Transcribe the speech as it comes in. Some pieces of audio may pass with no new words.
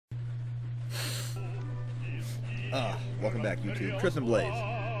Welcome back, YouTube. Tristan Blaze.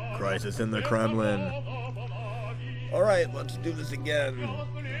 Crisis in the Kremlin. Alright, let's do this again.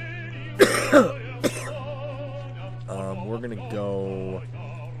 We're gonna go...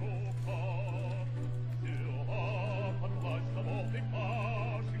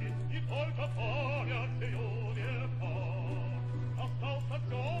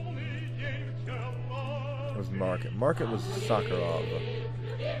 It was Market. Market was Sakharov.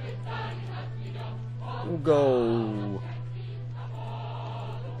 We'll go...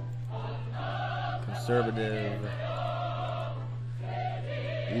 Conservative...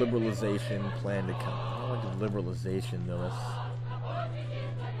 Liberalization plan to come. I don't like the liberalization, though.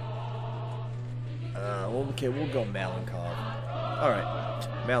 Okay, we'll go Malenkov. Alright,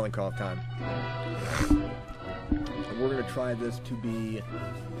 Malenkov time. We're going to try this to be...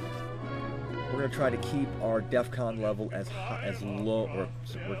 We're going to try to keep our DEFCON level as low, or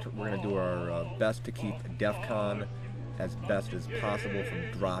we're going to do our best to keep DEFCON as best as possible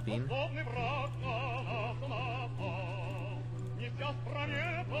from dropping.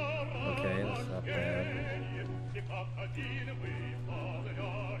 Okay, that's not bad.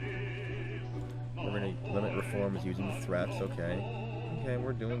 We're going to limit reforms using threats, okay. Okay,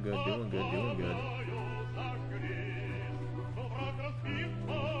 we're doing good, doing good, doing good.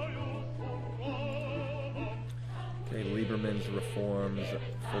 Okay, Lieberman's reforms,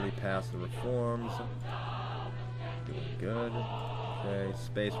 fully pass the reforms. Doing good. Okay,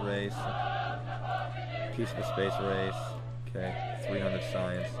 space race. Piece of the space race. Okay, 300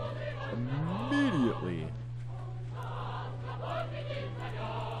 science. Immediately.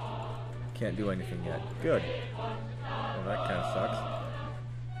 Can't do anything yet. Good. Well, that kind of sucks.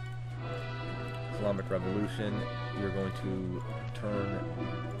 Islamic Revolution. You're going to turn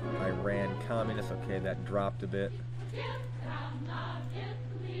Iran communist. Okay, that dropped a bit.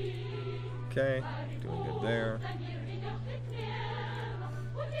 Okay, doing good there.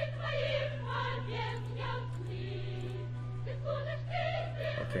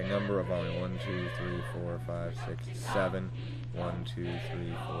 Okay, number of only 1, 2, 3, 4, 5, 6, 7. 1, 2,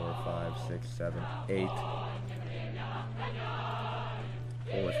 3, 4, 5, 6, 7, 8.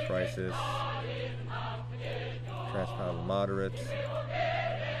 Polish crisis. Transcontinental moderates.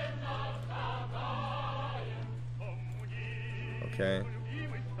 Okay.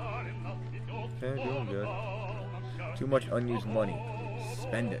 Okay, doing good. Too much unused money.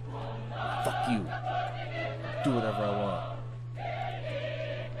 Spend it. Fuck you. Do whatever I want.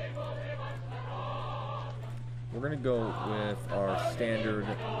 We're gonna go with our standard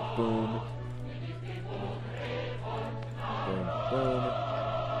boom. Boom, boom.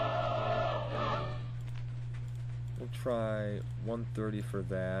 We'll try 130 for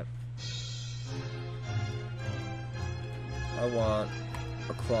that. I want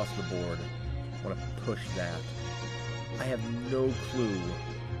across the board. I want to push that. I have no clue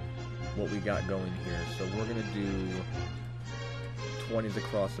what we got going here, so we're going to do 20s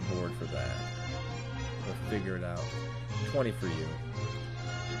across the board for that. We'll figure it out. 20 for you.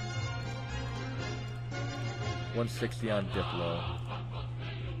 160 on Diplo.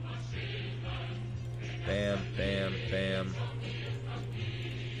 Bam, bam, bam.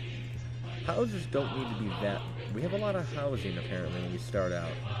 Houses don't need to be that... We have a lot of housing, apparently, when we start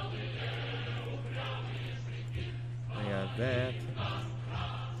out. I got that.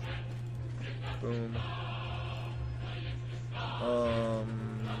 Boom.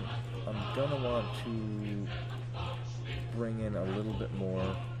 I'm gonna want to bring in a little bit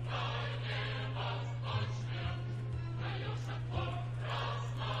more.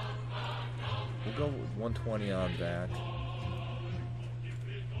 We'll go with 120 on that.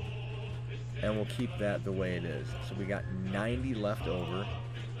 And we'll keep that the way it is. So we got 90 left over.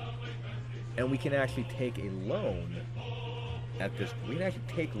 And we can actually take a loan at this. We can actually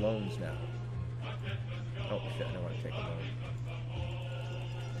take loans now. Oh shit, I don't want to take a loan.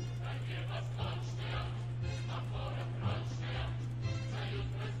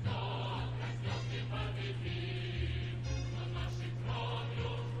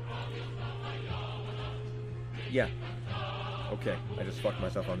 Yeah. Okay, I just fucked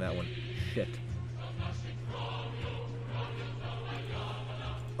myself on that one. Shit.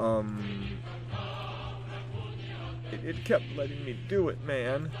 It kept letting me do it,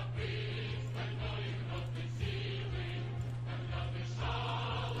 man.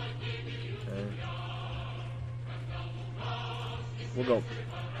 Okay. We'll go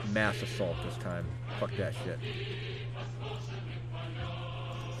mass assault this time. Fuck that shit.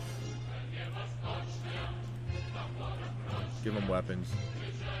 Give them weapons.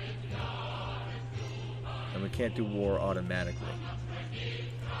 And we can't do war automatically.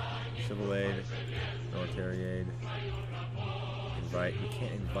 Civil aid, military aid. invite. We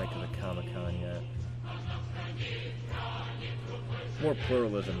can't invite to the Comic-Con yet. More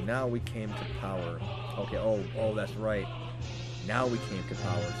pluralism. Now we came to power. Okay, oh, that's right. Now we came to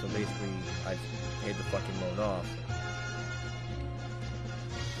power. So basically, I paid the fucking loan off.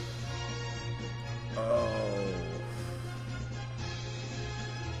 Oh.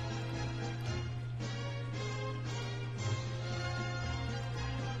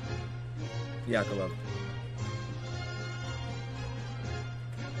 Yakovlev.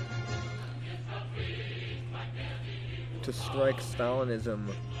 To strike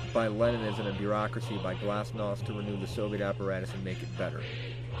Stalinism by Leninism and bureaucracy by glasnost to renew the Soviet apparatus and make it better.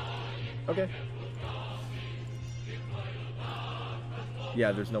 Okay.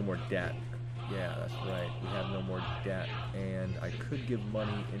 Yeah, there's no more debt. Yeah, that's right. We have no more debt. And I could give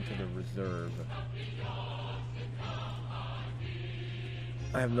money into the reserve.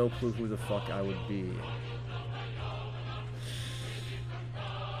 I have no clue who the fuck I would be.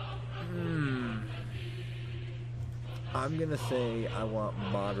 I'm gonna say I want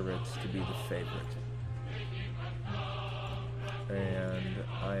moderates to be the favorite. And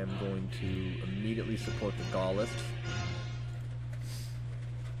I am going to immediately support the Gaullists.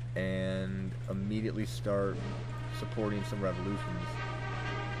 And immediately start supporting some revolutions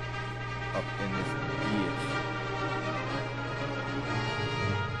up in this ditch.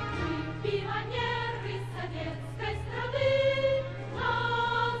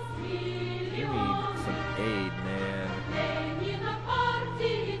 You need some aid, man.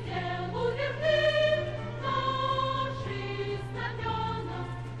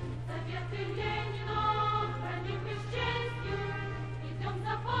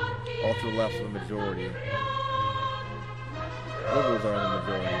 Ultra-left's the majority. Liberals are in the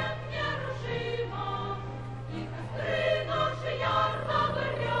majority.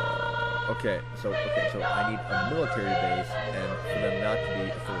 Okay, so I need a military base and for them not to be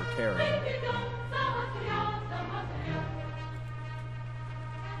authoritarian.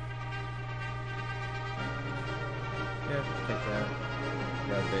 Yeah, take that.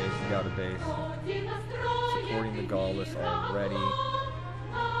 Got a base. Supporting the Gaullists already.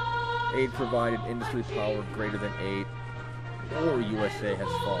 Aid provided, industry power greater than 8, or USA has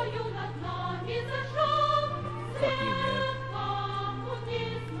fallen. Fuck you, man.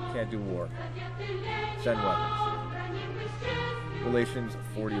 Can't do war. Send weapons. Relations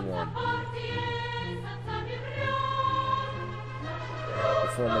 41.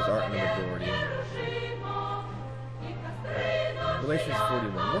 Reformers aren't in the majority. Relations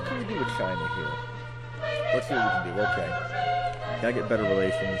 41. What can we do with China here? Let's see what we can do. Okay. Gotta get better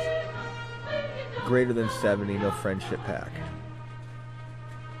relations. Greater than 70, no friendship pact.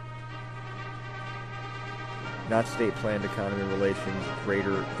 Not state planned economy relations,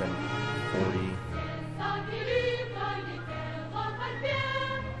 greater than 40.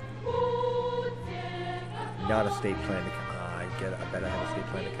 Not a state planned economy. I bet I have a state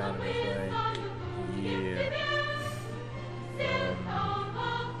planned economy, that's right. Yeah.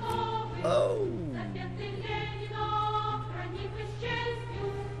 Oh!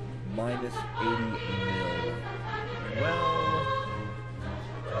 Minus 80 mil. Well,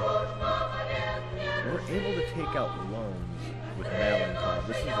 we're able to take out loans with Malenkov.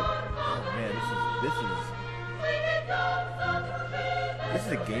 This is a, oh man, this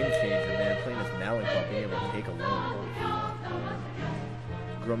is a game changer, man. Playing as Malenkov, being able to take a loan. Holy fuck.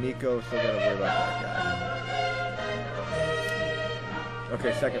 Gromyko, still gotta worry about that guy.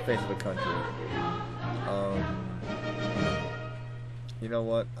 Okay, second phase of the country. You know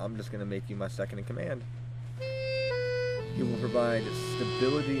what? I'm just going to make you my second in command. He will provide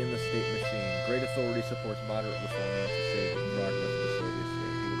stability in the state machine. Great authority supports moderate reform to save the progress of the Soviet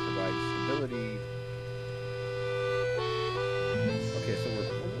state. He will provide stability. Okay, so we're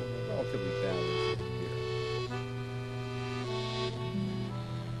relatively balanced here.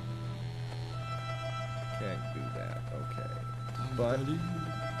 Can't do that. Okay. But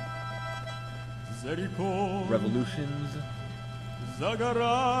revolutions.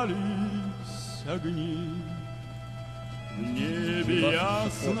 Загорались огни, в небе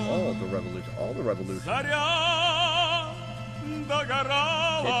ясно, all the revolutions. Заря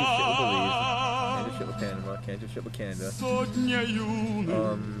догорала. Can't do shit with Panama, can't do shit with Canada. Сотня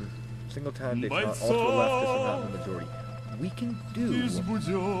юных single time ultra leftist and not in the majority. We can do a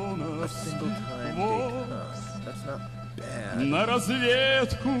single time détente. That's not bad. На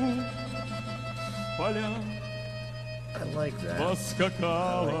разведку поля. I like that.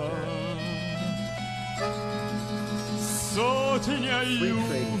 Поскакала сотня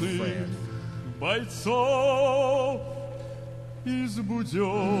юных бойцов из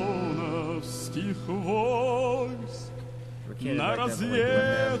буденовских войск We can't на invite them. Wait, do I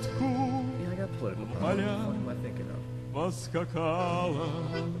have... разведку Yeah, I got political power. Поля. What am I thinking of? поскакала.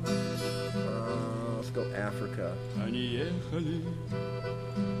 Let's go Africa. Они ехали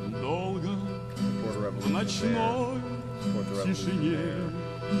долго Support a в revolution there. ночной Support the revolution тишине there.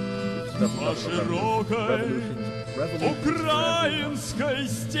 Stuff по about широкой revolutions for everyone. украинской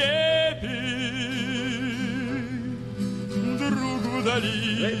степи. Друг вдали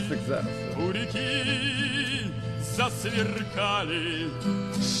Great success. у реки засверкали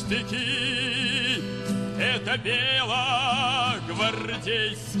штыки. Это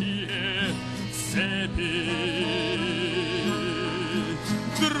белогвардейские цепи.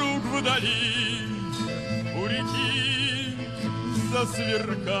 Друг вдали у реки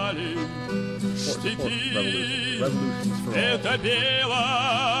засверкали штыки. Это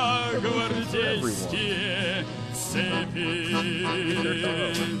белогвардейские цепи.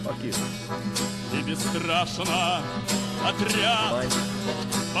 И бесстрашно отряд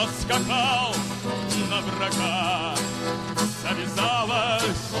поскакал на врага.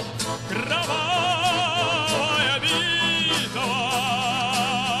 Завязалась кровавая битва,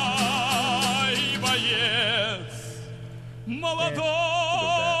 и боец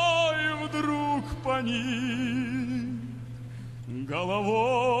молодой вдруг поник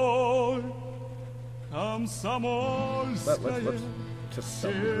головой комсомольской. Let's just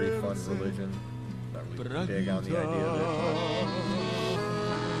some refund religion. Not really big on the idea of it. No.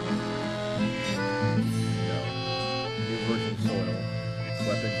 New virgin soil.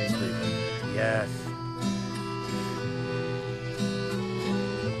 Weapons increasing. Yes.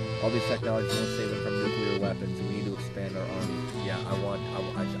 All these technologies won't save them from nuclear weapons. We need to expand our army. Yeah, I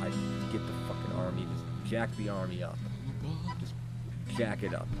get the fucking army. Just jack the army up. Just jack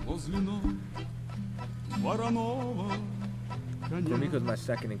it up. Gromyko's my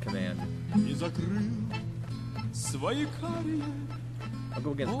second in command. I'll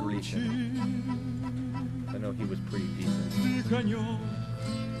go against Grecian. I know he was pretty decent. Yeah, Grecian.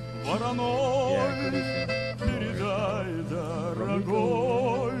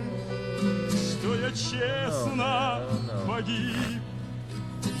 Дорогой, что я честно погиб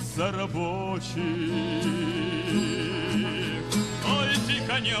за рабочих. Ой, ты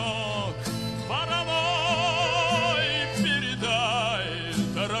конек вороной, передай,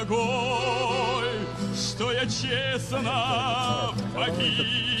 дорогой, что я честно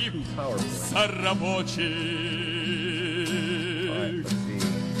погиб за рабочих.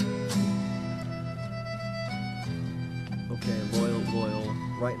 Okay, loyal,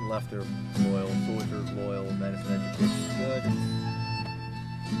 right and left are loyal, soldiers loyal, medicine, education,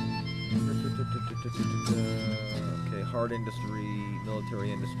 good. Okay, hard industry,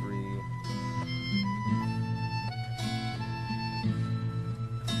 military industry.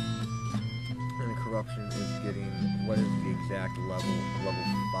 And corruption is getting, what is the exact level? Level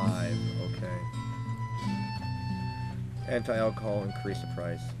 5, okay. Anti-alcohol, increase the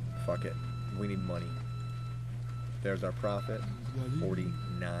price. Fuck it, we need money. There's our profit,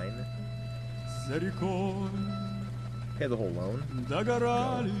 49. Pay the whole loan. Go.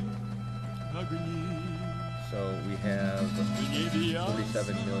 So we have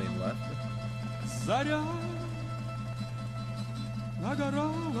 47 million left. You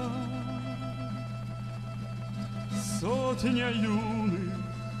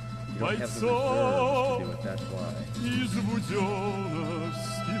don't have the reserves to do it, that's why.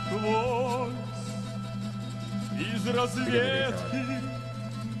 Из разведки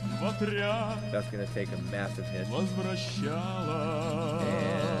в отряд That's gonna take a massive hit.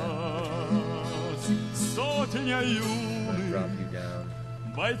 Возвращалась сотня юных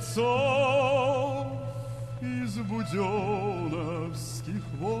бойцов из буденовских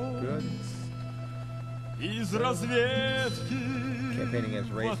войск. Из разведки Campaigning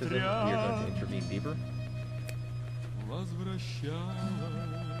against racism, we are going to intervene deeper. Возвращалась.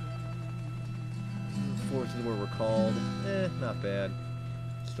 Forces were recalled. Not bad.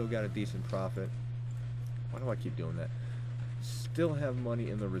 Still got a decent profit. Why do I keep doing that? Still have money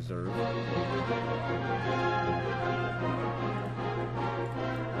in the reserve. You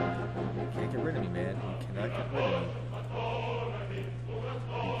can't get rid of me, man. You cannot get rid of me.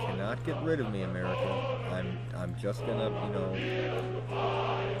 You cannot get rid of me, America. I'm just gonna, you know,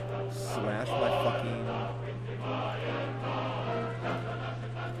 slash my fucking...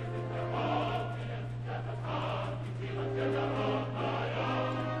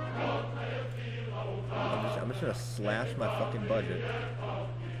 I'm just gonna slash my fucking budget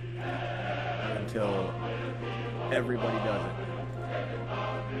until everybody does it.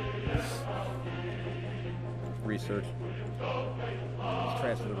 Research. Let's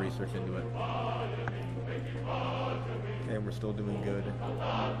transfer the research into it. Okay, we're still doing good.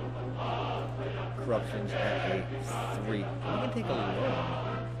 Corruption's at a 3. We can take a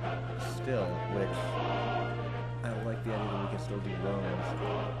loan still, which I like the idea that we can still do loans.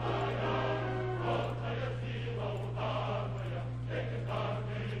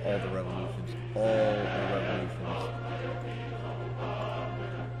 All the revolutions. All the revolutions.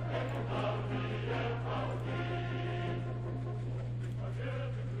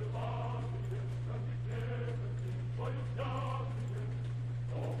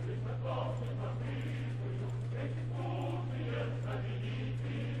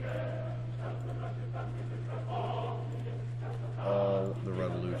 All the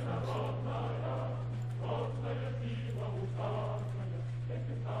revolutions.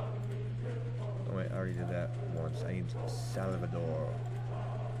 Oh wait, I already did that once. I need Salvador.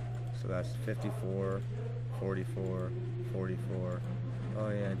 So that's 54, 44, 44. Oh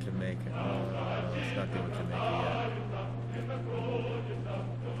yeah, Jamaica. Let's not deal with Jamaica yet.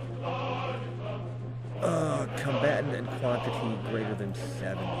 Combatant and quantity greater than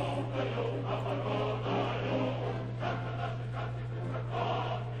 70.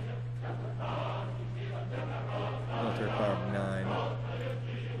 Military power of 9.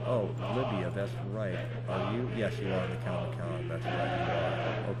 Oh, Libya, that's right. Are you? Yes, you are in the Comic-Con. That's right, you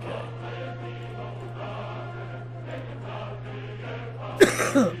are. Okay.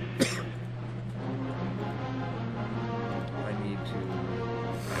 I need to...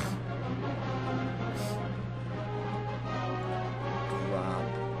 drop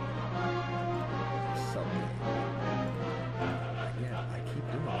something. Yeah, I keep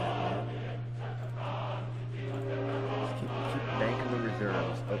doing that, man. Just keep banking the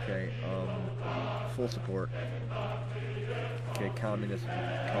reserves. Okay, full support. Okay, communist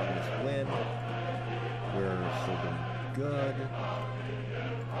win. We're still doing good.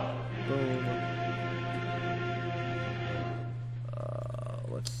 Boom.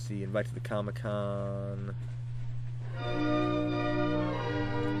 Let's see. Invite to the Comic-Con.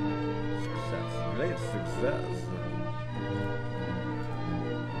 Success. Great success.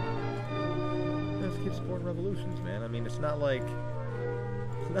 Let's keep supporting revolutions, man. I mean, it's not like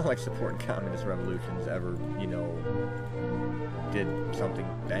supporting communist revolutions ever, you know, did something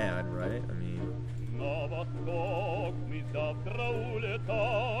bad, right? I mean.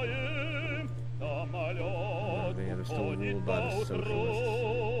 Yeah, they're still ruled by the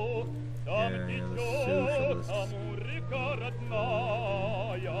socialists. Yeah, the socialists. Salvador,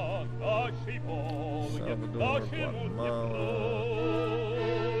 Guatemala. Okay, those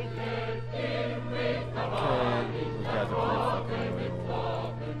guys are pretty fucking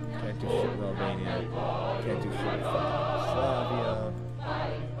loyal. Can't do shit with Albania. Can't do shit with Yugoslavia.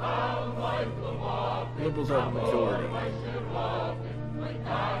 Liberals are the majority.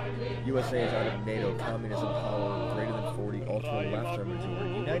 USA is out of NATO. Communism power greater than 40. Ultra left are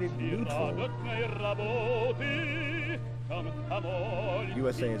majority. United neutral.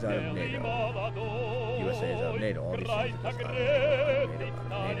 USA is out of NATO. USA is out of NATO. All these things are just out of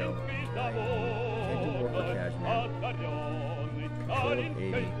NATO. Can't do war for Kashmir. Control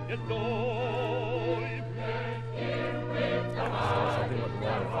 80. Something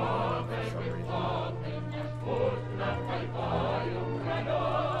went wrong for some reason.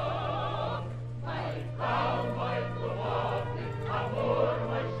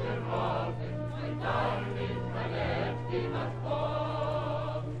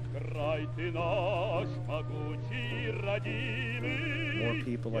 More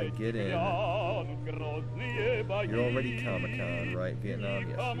people I get in. You're already Comic-Con, right? Vietnam,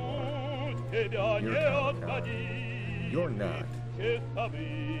 yes you are. You're Comic-Con. You're not. But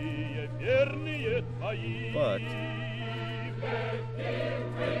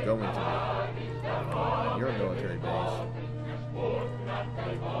they're going to be. You're a military base.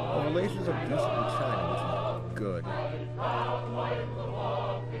 Well, relations are decent with China, which is good.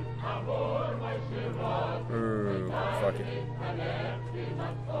 Fuck it.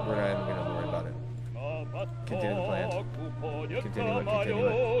 We're not even gonna worry about it. Continue the plan. Continue it, continue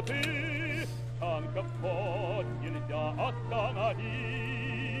it.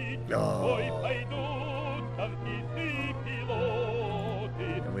 Oh.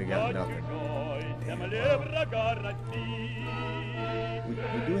 And we got nothing. Damn it. We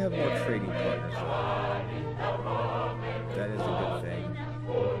do have more trading partners, though. That is a good thing.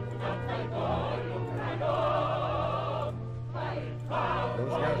 Those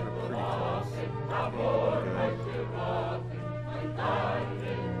guys are pretty close.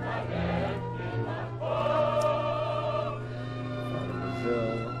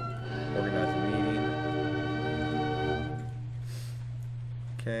 Brazil. Organize a meeting.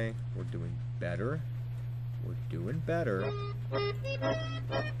 Okay, we're doing better. We're doing better.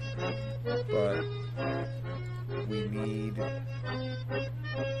 But we need...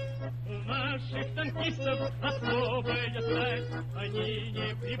 Наших танкистов особая стать, они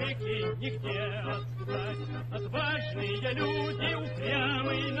не привыкли нигде отстать. Отважные люди,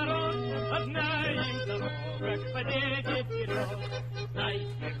 упрямый народ, одна им дорога к победе вперед.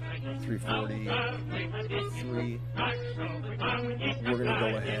 Знайте, они 343. We're gonna go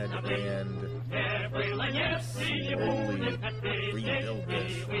ahead and slowly rebuild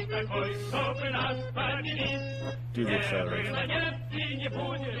this. Do the acceleration.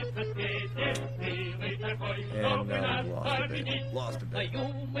 And lost a bit.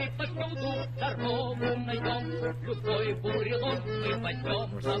 We're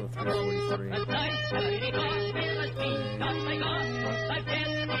still 343.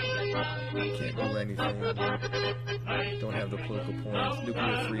 Can't do anything. Don't have the political points.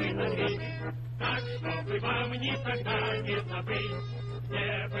 Nuclear free world.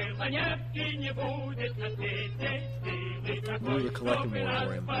 Move the collective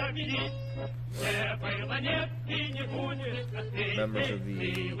moratorium. Members of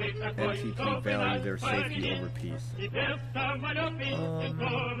the NTP value their safety over peace.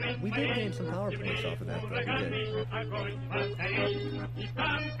 We did gain some power points off of that, though. We did.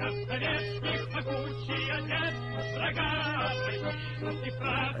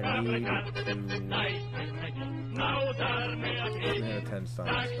 I need to 10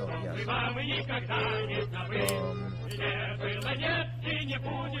 signs. Oh, yes.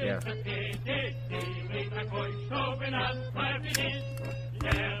 Yeah.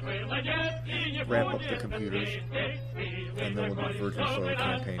 Wrap up the computers, and then we'll do the Virgin Soil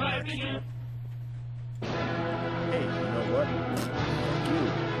campaign next. Hey, you know what? Fuck you.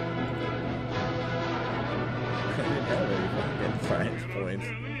 I didn't have any fucking science points.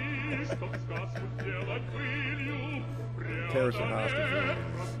 Terrorists and hostages.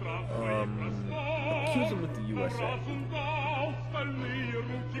 Accuse them with the USA.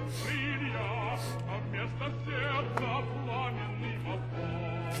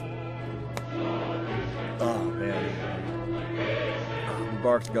 Oh, man.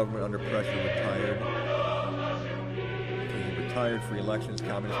 Mubarak's government under pressure retired. He retired. Free elections.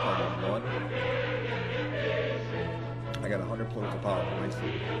 Communist Party won. I got 100 political power points.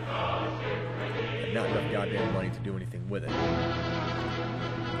 And not enough goddamn money to do anything with it. And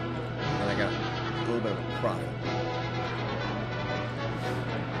I got a little bit of a profit.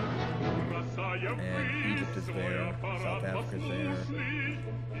 And Egypt is there. South Africa's there.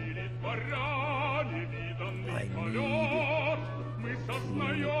 I need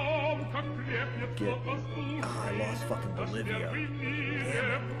to get... I lost fucking Bolivia. Damn it.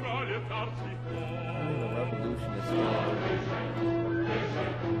 The revolution is still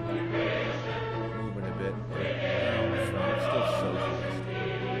moving a bit, but it's still socialist.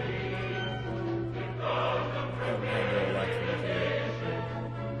 Haven't had no elections yet.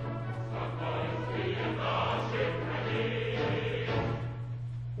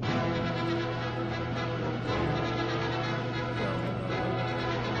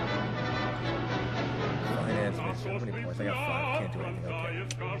 Finance, so many points. I got 5. Can't do anything. Okay.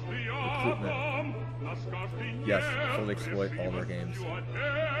 Recruitment. Yes, fully exploit all their games.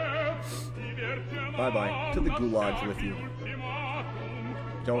 Bye-bye. To the gulags with you.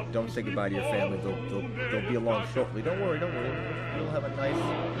 Don't say goodbye to your family. They'll be along shortly. Don't worry. You'll have a nice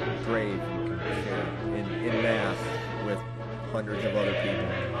grave you can share in mass with hundreds of other people.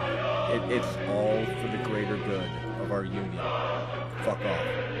 It's all for the greater good of our union. Fuck off.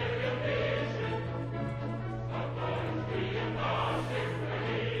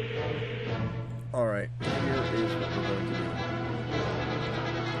 Alright, here is what we're going to do.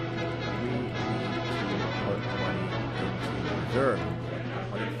 We need to put money into reserve.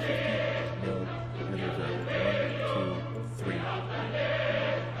 150 mil in reserve. 1, 2, 3.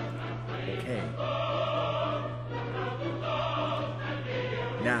 Okay.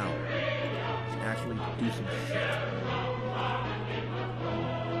 Now, let's actually do some shit.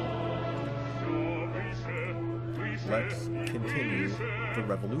 Let's continue the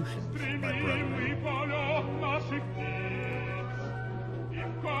revolutions, my brethren.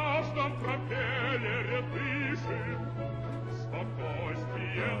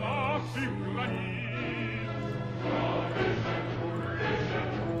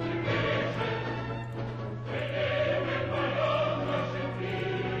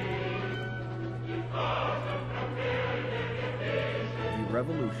 The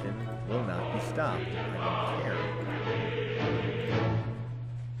revolution will not be stopped. I don't care.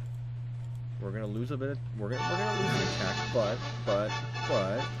 We're going gonna lose a bit. We're gonna lose an attack, but I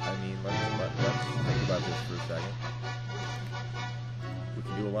mean, let's think about this for a second. We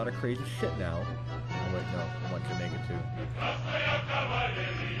can do a lot of crazy shit now. Oh wait, no, I want Jamaica too.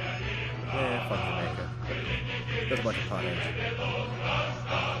 Yeah, fuck Jamaica. There's a bunch of potheads.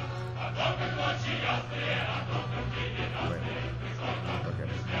 Wait. Okay.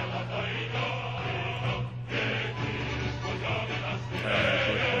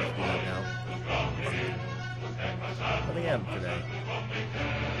 Nothing happened today.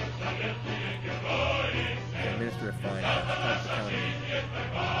 Okay, Minister of Finance, Tax Economy.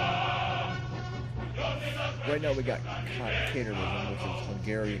 Right now we got catering, which is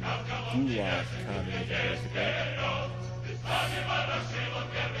Hungarian goulash communism, basically.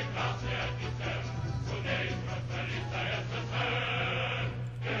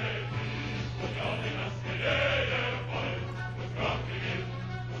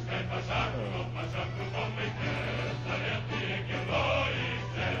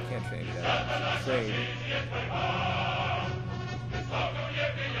 Can't change that. Trade.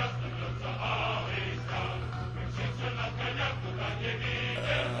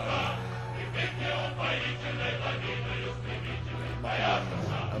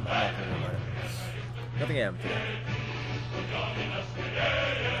 Nothing happened today.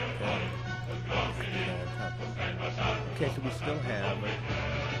 Okay, so we still have a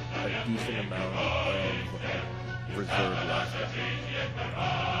decent amount of reserve left.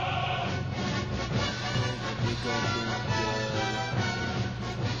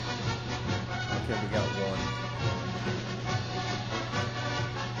 Okay, we got one.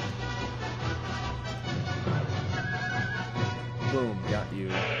 Boom, got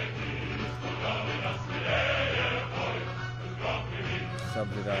you.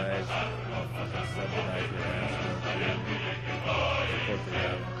 Subsidize. Oh, fucking subsidize your ass. Support the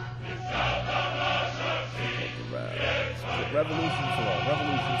rev. Support the rev. Support revolution for all.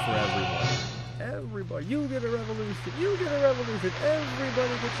 Revolution for everyone. Everybody. You get a revolution. You get a revolution.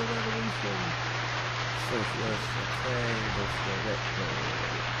 Everybody gets a revolution. Socialist.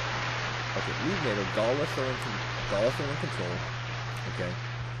 Okay, leave NATO. Gaulists are in control. Okay.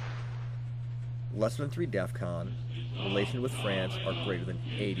 Less than 3 DEFCON. Relations with France are greater than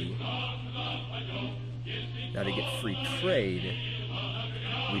 80. Now to get free trade,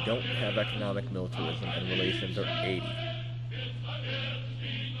 we don't have economic militarism and relations are 80.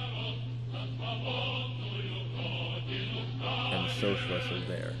 And the socialists are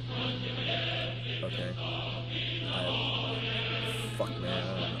there. Okay. Fuck man, I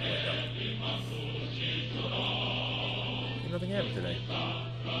don't know. Nothing happened today.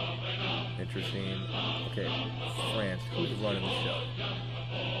 Interesting. Okay, France. Who's running the show?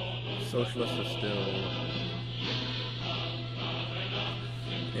 Socialists are still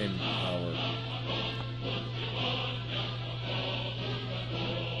in power.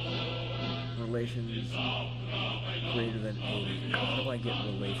 Relations greater than 80. How do I get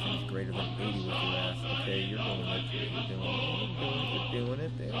relations greater than 80 with your ass? Okay, you're doing it. You're doing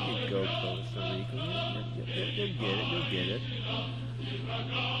it. There you go, Costa Rica. You'll get it.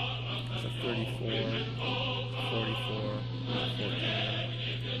 It's a 34, 44, 14.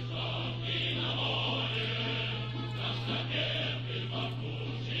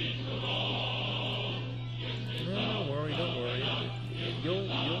 No, don't worry. You'll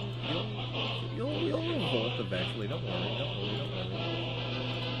revolt eventually. Don't worry.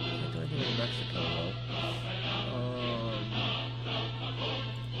 Can't do anything in Mexico though.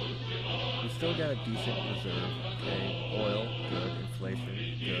 We still got a decent reserve. Okay, oil, good. Inflation,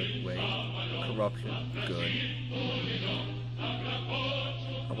 good. Wage, corruption, good. I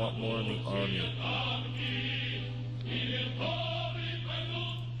want more in the army.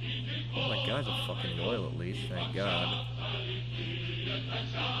 Oh, my guys are fucking loyal at least, thank God.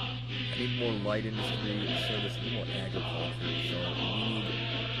 I need more light industry service, I need more agriculture, so we need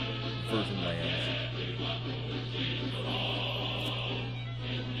virgin lands.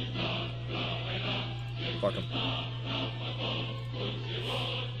 Fuck them.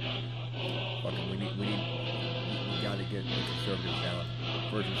 We gotta get the conservatives down.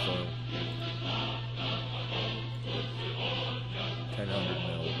 Virgin soil. 1,000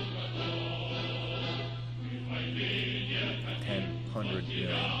 mil. 1,000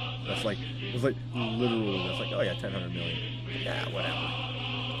 million. That's like, it's like literally, that's like, oh yeah, 1,000 million. Yeah, whatever.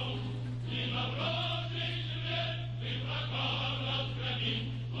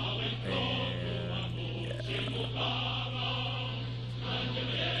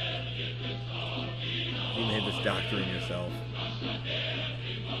 You made this doctoring yourself.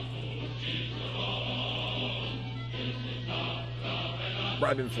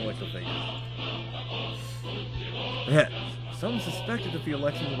 Bribe influential figures. Some suspected that the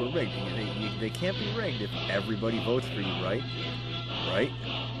elections were rigged. They can't be rigged if everybody votes for you, right? Right?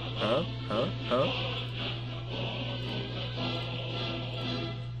 Huh? Huh? Huh?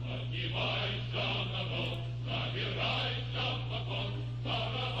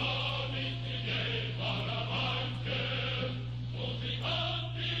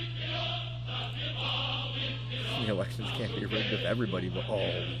 The elections can't be rigged if everybody votes. Oh,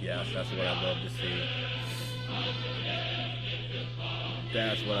 yes, that's what I'd love to see.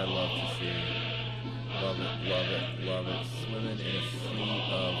 That's what I love to see. Love it, love it, love it. Swimming in a sea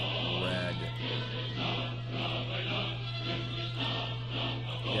of red.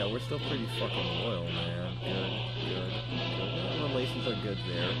 Yeah, we're still pretty fucking loyal, man. Good, good, good. Relations are good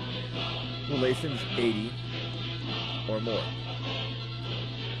there. Relations 80 or more.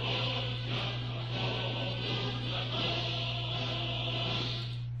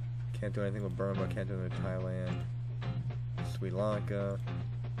 Can't do anything with Burma, can't do anything with Thailand. Sri Lanka.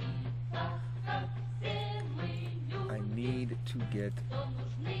 I need to get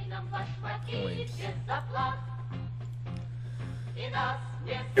points.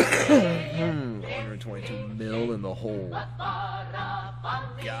 122 mil in the hole.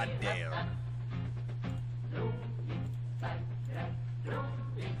 God damn.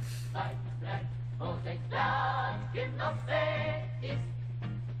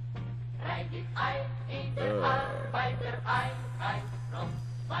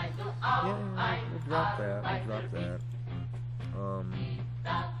 Yeah, we'll drop that. We'll drop that.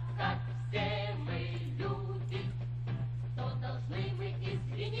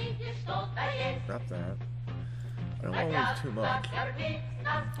 Drop that. I don't want to lose too much. I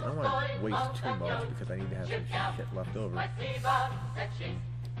don't want to waste too much because I need to have some shit left over.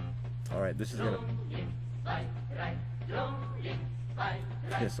 Alright, this is gonna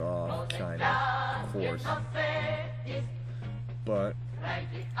piss off China, of course. But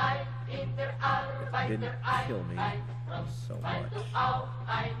it didn't kill me so much.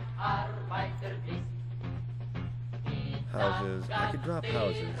 Houses. I could drop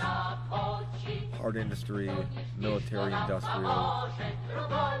houses. Hard industry, military, industrial.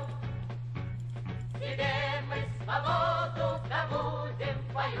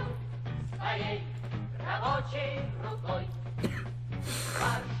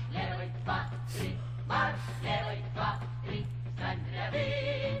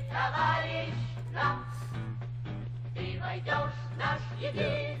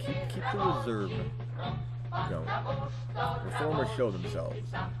 Yeah, keep the reserve going. Reformers show themselves.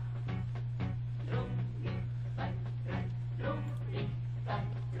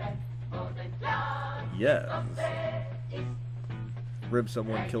 Yes. Ribbed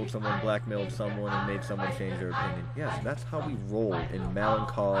someone, killed someone, blackmailed someone, and made someone change their opinion. Yes, that's how we roll in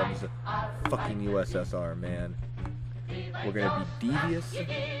Malenkov's fucking USSR, man. We're gonna be devious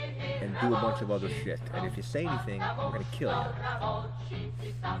and do a bunch of other shit. And if you say anything, we're gonna kill you.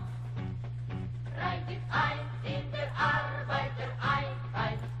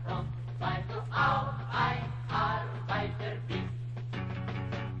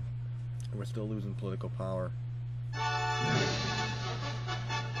 We're still losing political power.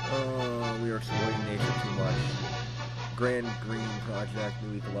 Oh, we are exploiting nature too much. Grand Green Project,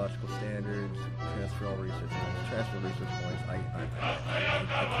 new ecological standards, transfer all research points. Transfer research points. I can't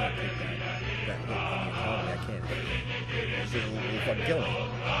take that hit on the economy. I can't. This will fucking kill me.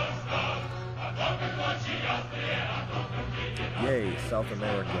 Yay, South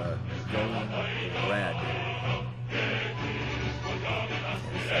America, going rad.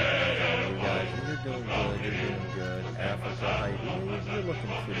 You guys, you're doing good, you're doing good. Africa, you're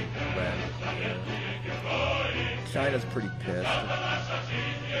looking pretty rad. China's pretty pissed. You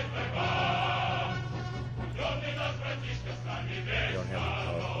don't have the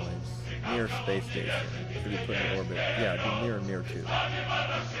power points. Mir space station. Should be put in orbit. Yeah, do Mir and Mir too.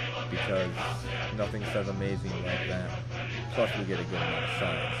 Because nothing says amazing like that. Plus we get a good amount of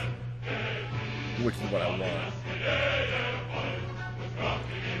science. Which is what I want.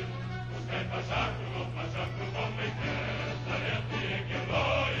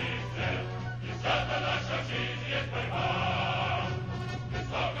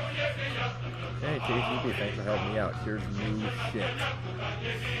 Hey KGB, thanks for helping me out. Here's new shit.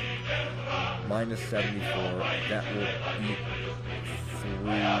 Minus 74. That will eat through.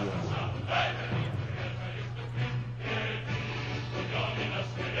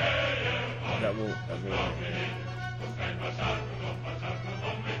 That will.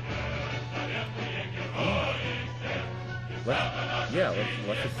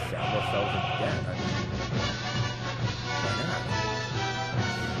 Let's just sound ourselves again. I mean, why not?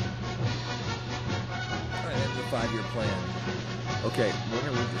 Alright, and the 5-year plan. Okay, we're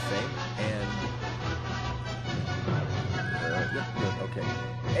gonna leave the same, and yep, good, okay.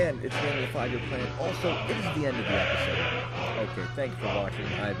 And it's the end of the 5-year plan. Also, it is the end of the episode. Okay, thanks for watching.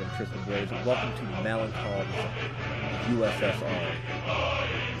 I've been Tristan Blaze. Welcome to Malenkov's USSR.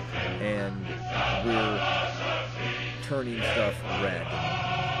 And we're turning stuff red.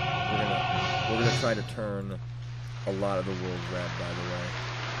 We're gonna try to turn a lot of the world red, by the way.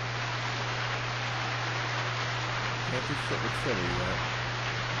 Can't do shit with Chile yet.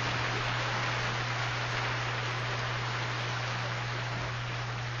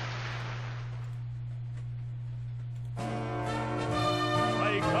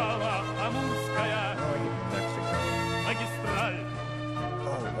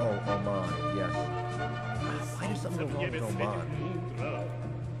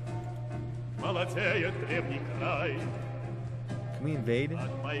 Can we invade? No.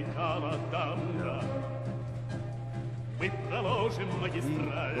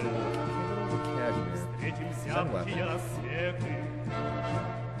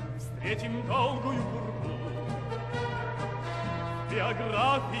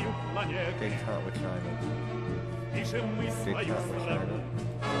 Detente with China. Detente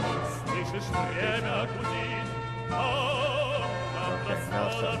with China. Okay, now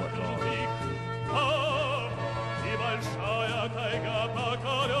something went wrong.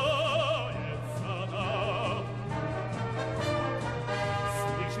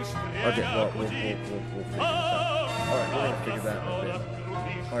 Okay, well, we'll figure this out. Alright, we're gonna figure that out in a bit.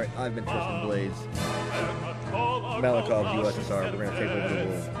 Alright, I've been Tristan Blaze. Malenkov, USSR, we're gonna take over the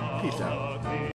world. Peace out.